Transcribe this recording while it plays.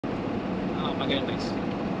my goodness.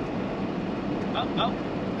 Oh,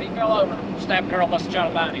 he fell over. Snap girl must have tried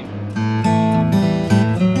to find him.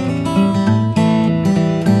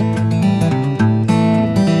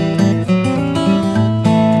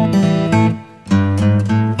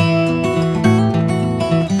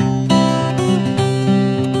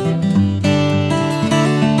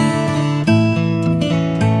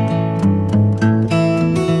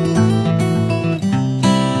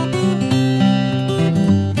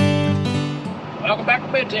 Welcome back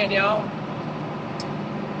to Bed 10, y'all.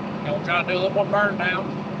 Gonna try to do a little more burn down.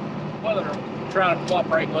 Weather trying to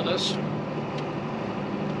cooperate with us.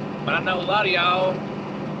 But I know a lot of y'all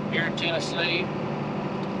here in Tennessee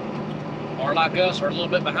are like us, are a little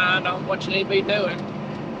bit behind on what you need to be doing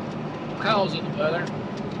because of the weather.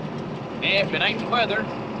 And if it ain't the weather,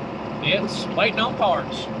 it's waiting on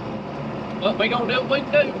parts. But we gonna do what we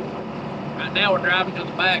can do. Right now we're driving to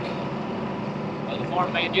the back of the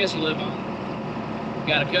farm me and Jesse live on. We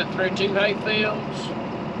gotta cut through 2 hay fields.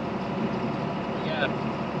 We got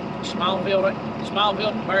a small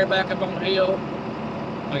field very back up on the hill.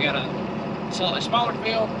 We got a slightly smaller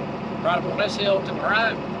field right up on this hill to the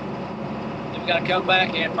right. Then we gotta come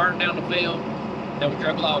back and burn down the field that we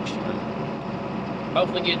drug logs through.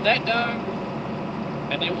 Hopefully get that done,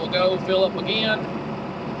 and then we'll go fill up again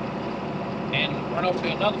and run over to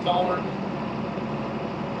another farm.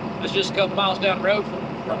 It's just a couple miles down the road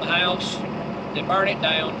from the house. Then burn it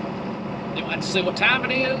down. Then we'll have to see what time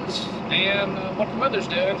it is and what the weather's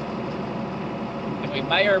doing. And we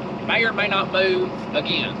may or may not move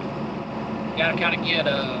again. Gotta kind of get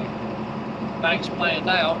things planned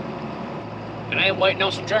out. And I am waiting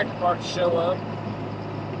on some tractor parts to show up.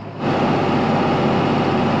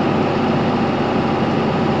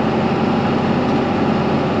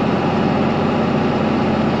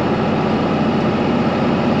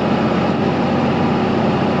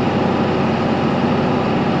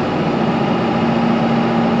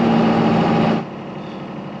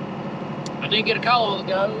 I did get a call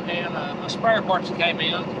ago, and my sprayer parts that came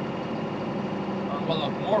in,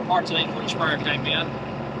 well, more parts than for the sprayer came in.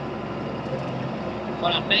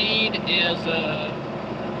 What I need is,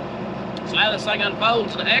 so how this thing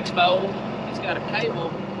unfolds in the X-fold, it's got a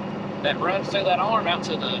cable that runs through that arm out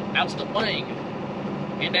to the wing.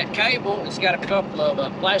 In that cable, it's got a couple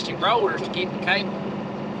of plastic rollers to keep the cable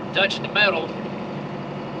from touching the metal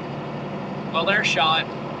while they're shot.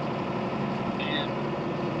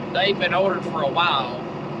 They've been ordered for a while.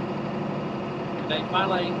 They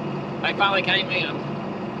finally came in.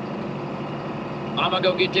 I'm gonna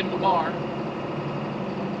go get them tomorrow.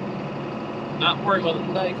 Not worried with them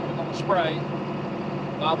today because we're gonna spray.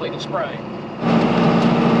 I'll be the spray.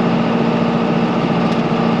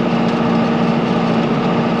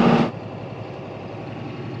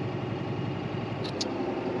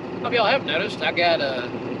 Hope y'all have noticed I got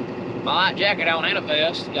my light jacket on and a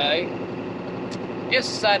vest today. It's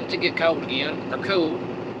decided to get cold again, or cool.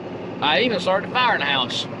 I even started a fire in the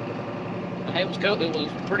house. It was cool. It was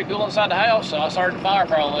pretty cool inside the house, so I started a fire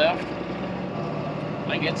before I left.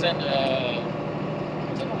 I think it's in the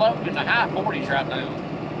high 40s right now.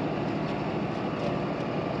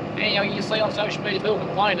 And you see on social media people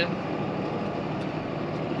complaining.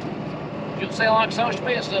 You'll see on social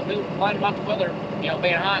media stuff people complaining about the weather,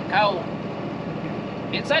 being hot and cold.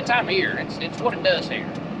 It's that time of year. It's what it does here.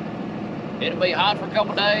 It'll be hot for a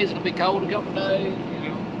couple days, it'll be cold a couple days,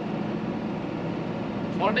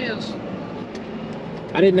 It's what it is.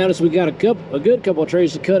 I didn't notice we got a good couple of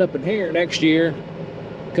trees to cut up in here next year.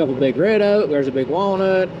 A couple big red oak, there's a big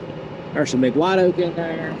walnut, there's some big white oak in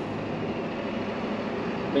there.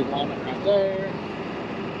 Big walnut right there.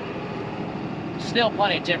 Still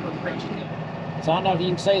plenty of timber for us to go. So I don't know if you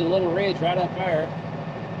can see the little ridge right up there.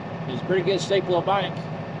 It's a pretty good steep little bank.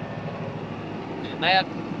 And that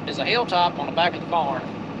is a hilltop on the back of the farm.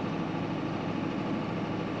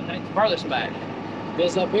 And it's the furthest back.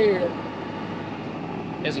 This up here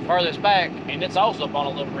is the furthest back, and it's also up on a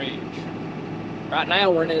little ridge. Right now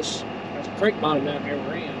we're in there's a creek bottom down here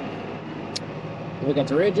we're in. We got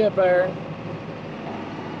the ridge up there.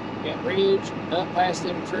 We got ridge up past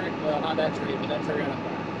them tree. Well, not that tree, but that tree right up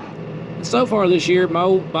there. And so far this year, my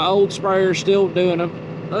old sprayer's still doing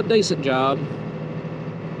a decent job.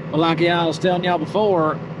 But like I was telling y'all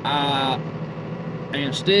before, I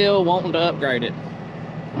am still wanting to upgrade it.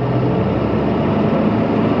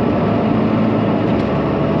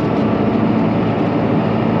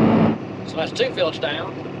 So that's 2 fields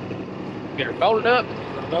down. Get her folded up,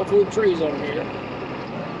 go through the trees over here.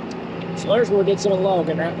 So there's where we did some of the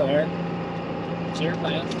logging right there. There's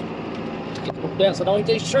that. Get so don't eat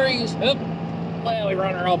these trees. Oop. Well, we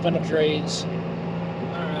run her off in the trees.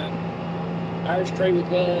 Alright. There's a tree we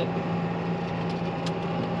cut.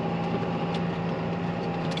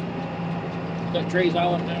 Got trees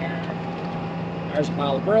all in there. There's a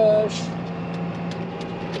pile of brush.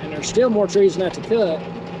 And there's still more trees than that to cut.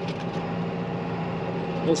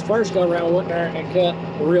 This first go around, we went there and cut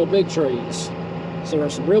the real big trees. So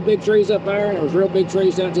there's some real big trees up there, and there was real big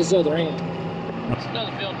trees down at this other end. It's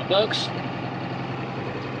another field in the books.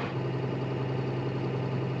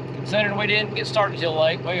 Considering we didn't get started till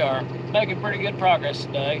late, we are making pretty good progress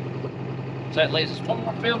today. So that leaves us one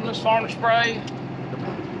more field in this farm to spray.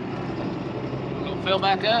 We'll fill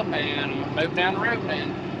back up and move down the road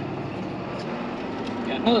then.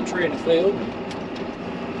 Got another tree in the field.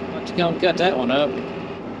 Let's come cut that one up.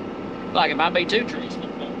 Like it might be 2 trees.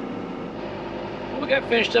 We got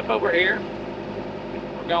finished up over here.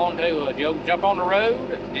 We're going to jump on the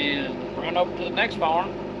road and run over to the next farm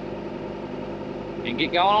and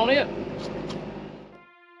get going on it.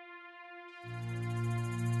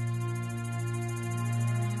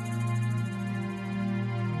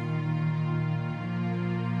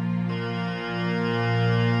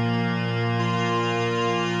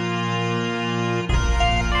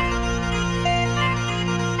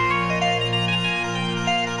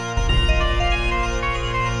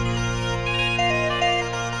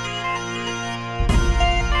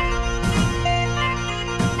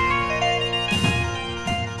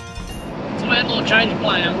 Change of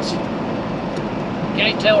plans.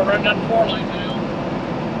 Can't tell we're running down the 4-lane now.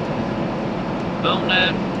 On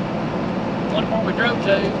that one farm we drove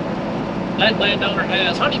to, that landowner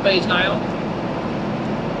has honeybees now,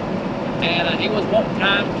 and he was wanting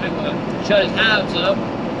time to shut his hives up.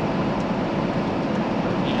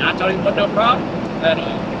 And I told him what no problem. That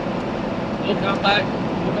we'll come back.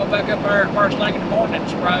 We'll go back up there first thing in the morning and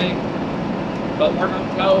spray. But we're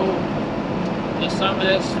gonna go. Just some of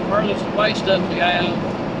this furthest away stuff we have.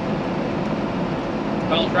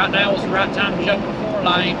 Because right now is the right time to jump in the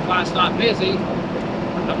 4-lane while it's not busy.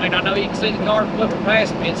 I mean, I know you can see the cars flipping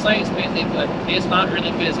past me and say it's busy, but it's not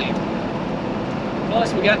really busy.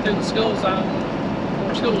 Plus, we got through the school zone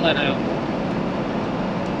before school let out.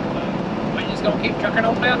 We're just gonna keep trucking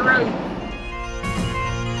on down the road.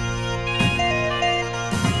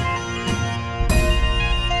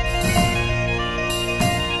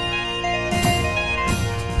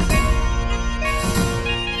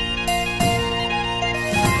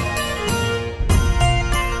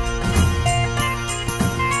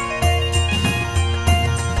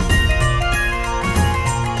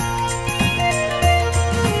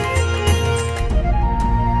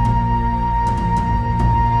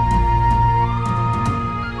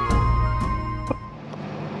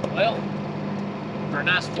 Well, for a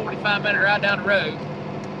nice 45-minute ride down the road,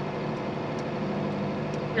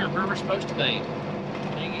 here's where we're supposed to be.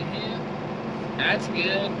 Dang it, yeah. That's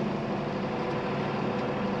good.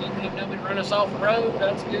 Didn't have nobody run us off the road.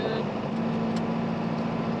 That's good.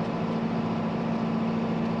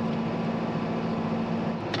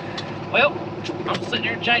 Well, I'm sitting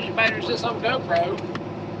here changing batteries this on GoPro,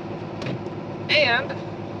 and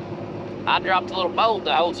I dropped a little bolt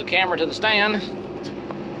that holds the camera to the stand.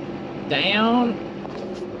 Down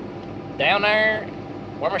there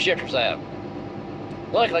where my shifter's at.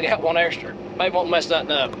 Luckily I got one extra. Maybe won't mess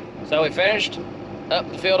nothing up. So we finished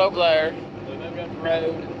up the field over there. We moved up the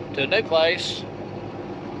road to a new place.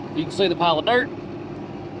 You can see the pile of dirt.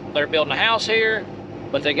 They're building a house here,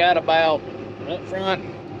 but they got about up front,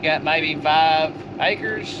 got maybe 5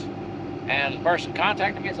 acres. And the person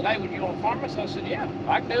contacted me and said, "Hey, would you want to farm us?" I said, "Yeah,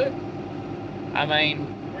 I can do it." I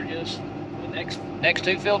mean, we're just next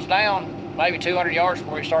 2 fields down, maybe 200 yards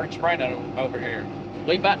before we started spraying over here.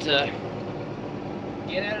 We about to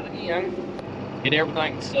get at it again, get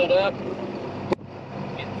everything set up,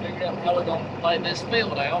 get figured out how we're going to play this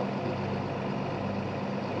field out,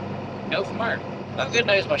 go from there. The good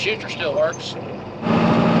news, my shooter still works.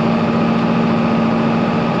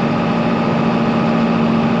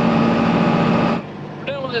 We're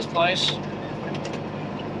done with this place.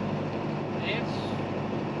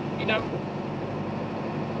 You know,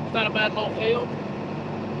 it's not a bad little field.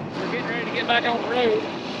 We're getting ready to get back on the road.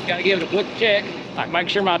 Got to give it a quick check. Like make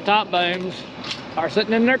sure my top booms are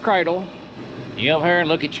sitting in their cradle. You go here and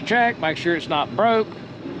look at your track, make sure it's not broke.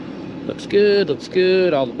 Looks good, looks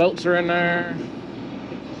good. All the bolts are in there.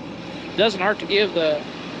 Doesn't hurt to give the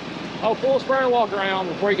full sprayer walk around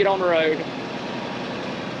before you get on the road.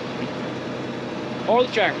 Or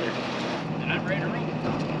the tractor. And I'm ready to roll.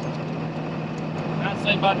 I'd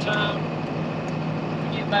say by the time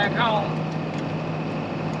we get back home,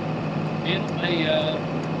 it'll be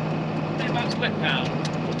about split time.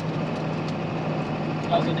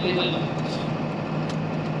 Because it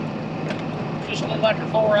is just a little after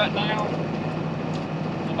 4 right now.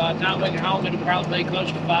 So by the time we get home, it'll probably be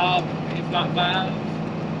close to 5, if not 5.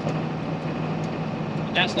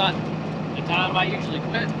 But that's not the time I usually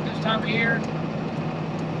quit this time of year.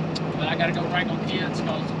 But I gotta go wrangle kids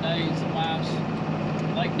because today's the last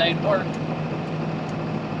late day to work.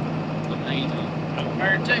 But you know, I'm a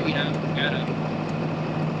parent too, you know,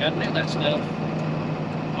 gotta do that stuff.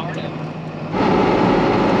 Hard up.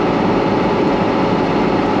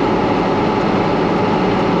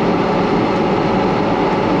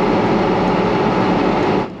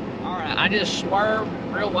 Alright, I just swerved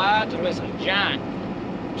real wide to miss a giant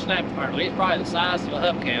snapping turtle. He's probably the size of a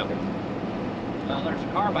hubcap. There's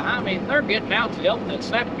a car behind me, and they're getting out to help that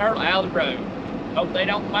snapping turtle out of the road. Hope they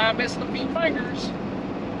don't mind missing a few fingers.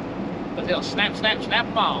 But they'll snap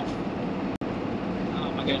them off.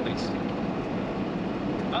 Oh my goodness.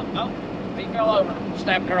 Oh, he fell over.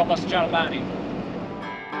 Snapping turtle must have tried to bite him.